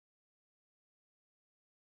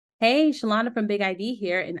Hey, Shalonda from BigID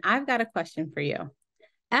here, and I've got a question for you.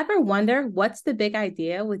 Ever wonder what's the big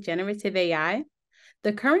idea with generative AI?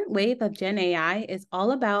 The current wave of Gen AI is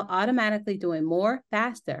all about automatically doing more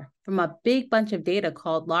faster from a big bunch of data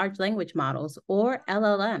called large language models or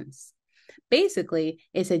LLMs. Basically,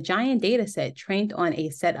 it's a giant data set trained on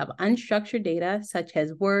a set of unstructured data such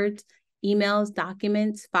as words, emails,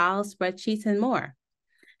 documents, files, spreadsheets, and more.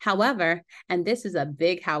 However, and this is a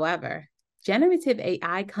big however, generative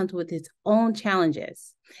AI comes with its own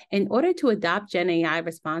challenges. In order to adopt Gen AI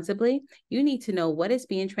responsibly, you need to know what it's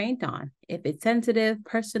being trained on, if it's sensitive,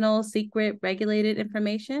 personal, secret, regulated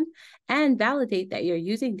information, and validate that you're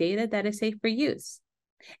using data that is safe for use.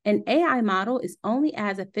 An AI model is only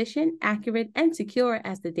as efficient, accurate, and secure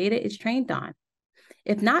as the data is trained on.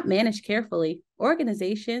 If not managed carefully,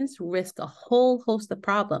 organizations risk a whole host of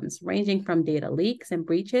problems, ranging from data leaks and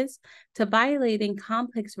breaches to violating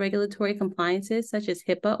complex regulatory compliances such as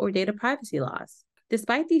HIPAA or data privacy laws.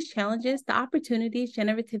 Despite these challenges, the opportunities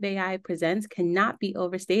generative AI presents cannot be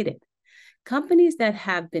overstated. Companies that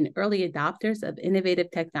have been early adopters of innovative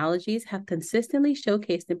technologies have consistently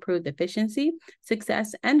showcased improved efficiency,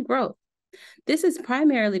 success, and growth. This is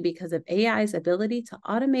primarily because of AI's ability to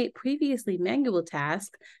automate previously manual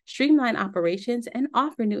tasks, streamline operations, and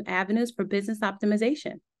offer new avenues for business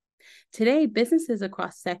optimization. Today, businesses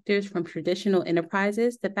across sectors from traditional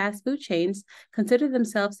enterprises to fast food chains consider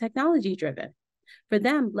themselves technology driven. For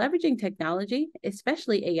them, leveraging technology,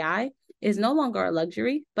 especially AI, is no longer a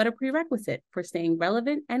luxury, but a prerequisite for staying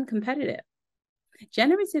relevant and competitive.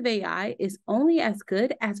 Generative AI is only as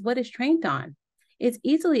good as what it's trained on. It's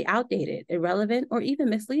easily outdated, irrelevant, or even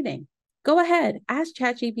misleading. Go ahead, ask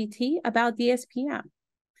ChatGPT about DSPM.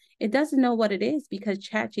 It doesn't know what it is because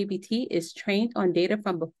ChatGPT is trained on data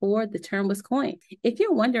from before the term was coined. If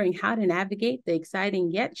you're wondering how to navigate the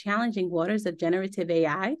exciting yet challenging waters of generative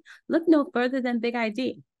AI, look no further than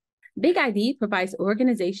BigID. BigID provides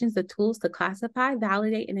organizations the tools to classify,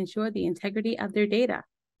 validate, and ensure the integrity of their data.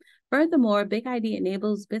 Furthermore, BigID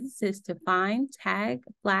enables businesses to find, tag,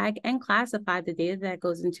 flag, and classify the data that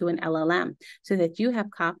goes into an LLM so that you have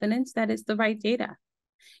confidence that it's the right data.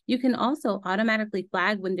 You can also automatically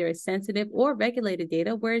flag when there is sensitive or regulated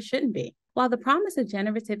data where it shouldn't be. While the promise of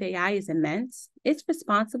generative AI is immense, its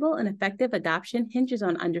responsible and effective adoption hinges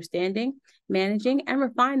on understanding, managing, and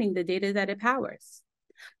refining the data that it powers.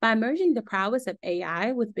 By merging the prowess of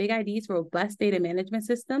AI with BigID's robust data management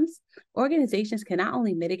systems, organizations can not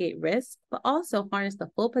only mitigate risk, but also harness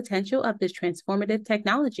the full potential of this transformative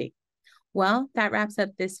technology. Well, that wraps up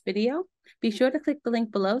this video. Be sure to click the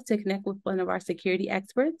link below to connect with one of our security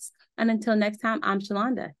experts. And until next time, I'm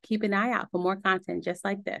Shalonda. Keep an eye out for more content just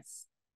like this.